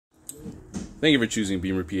Thank you for choosing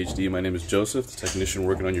Bimmer PhD. My name is Joseph, the technician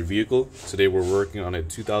working on your vehicle. Today we're working on a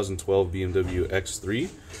 2012 BMW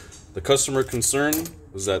X3. The customer concern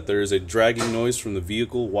was that there is a dragging noise from the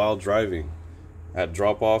vehicle while driving. At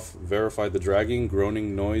drop-off, verify the dragging,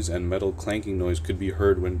 groaning noise, and metal clanking noise could be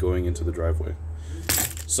heard when going into the driveway.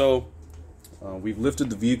 So, we've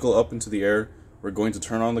lifted the vehicle up into the air. We're going to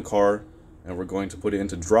turn on the car, and we're going to put it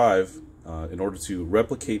into drive in order to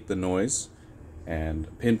replicate the noise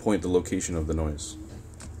and pinpoint the location of the noise.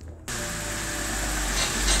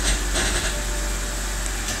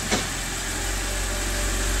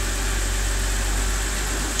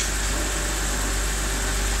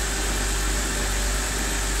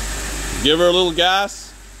 Give her a little gas.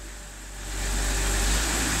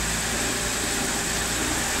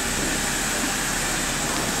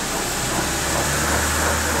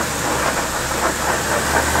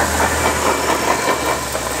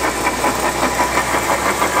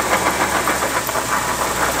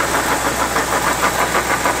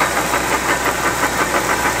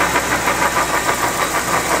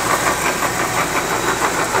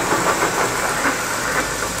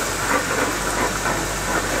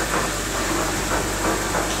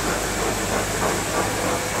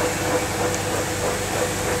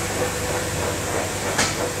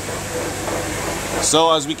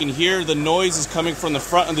 So as we can hear, the noise is coming from the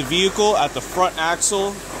front of the vehicle at the front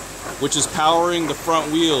axle, which is powering the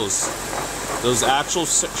front wheels. Those axle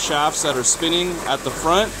shafts that are spinning at the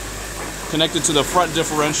front, connected to the front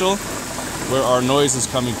differential, where our noise is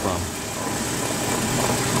coming from.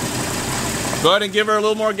 Go ahead and give her a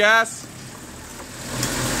little more gas.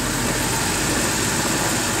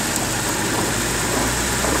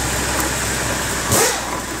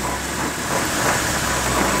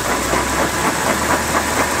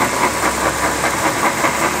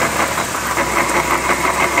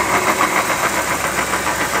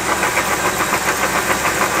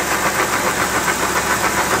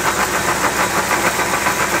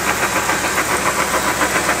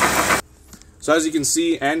 So as you can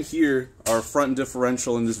see and hear, our front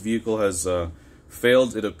differential in this vehicle has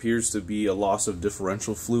failed. It appears to be a loss of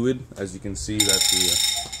differential fluid. As you can see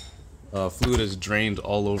that the fluid is drained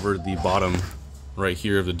all over the bottom right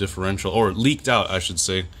here of the differential, or leaked out I should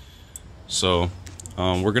say. So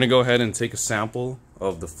we're going to go ahead and take a sample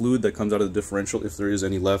of the fluid that comes out of the differential, if there is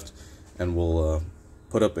any left, and we'll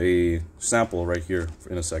put up a sample right here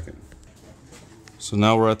in a second. So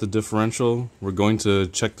now we're at the differential. We're going to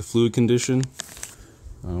check the fluid condition.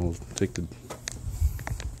 We'll take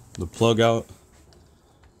the plug out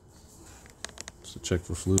to check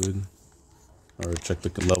for fluid, or check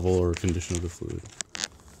the level or condition of the fluid.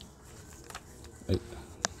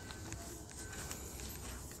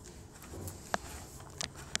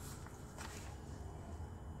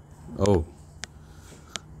 Oh.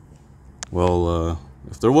 Well,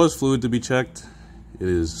 if there was fluid to be checked, it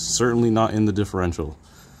is certainly not in the differential.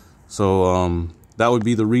 So that would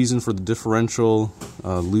be the reason for the differential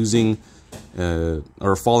losing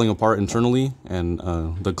or falling apart internally, and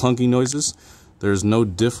the clunking noises. There's no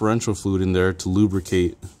differential fluid in there to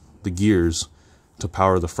lubricate the gears to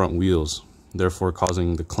power the front wheels, therefore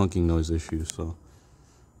causing the clunking noise issue. So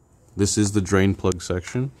this is the drain plug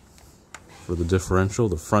section for the differential,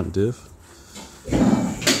 the front diff.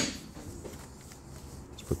 Let's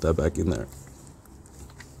put that back in there.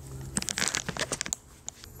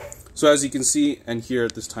 So as you can see and hear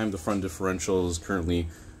at this time, the front differential is currently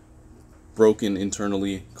broken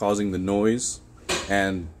internally, causing the noise,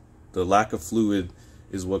 and the lack of fluid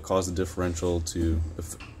is what caused the differential to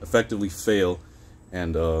effectively fail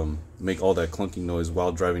and make all that clunking noise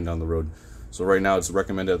while driving down the road. So right now it's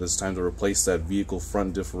recommended at this time to replace that vehicle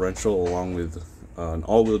front differential along with an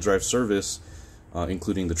all-wheel drive service,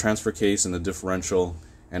 including the transfer case and the differential,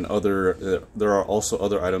 and there are also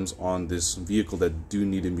other items on this vehicle that do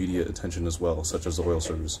need immediate attention as well, such as the oil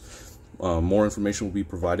service. More information will be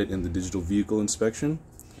provided in the digital vehicle inspection,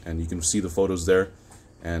 and you can see the photos there,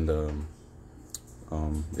 and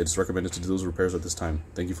it's recommended to do those repairs at this time.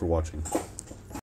 Thank you for watching.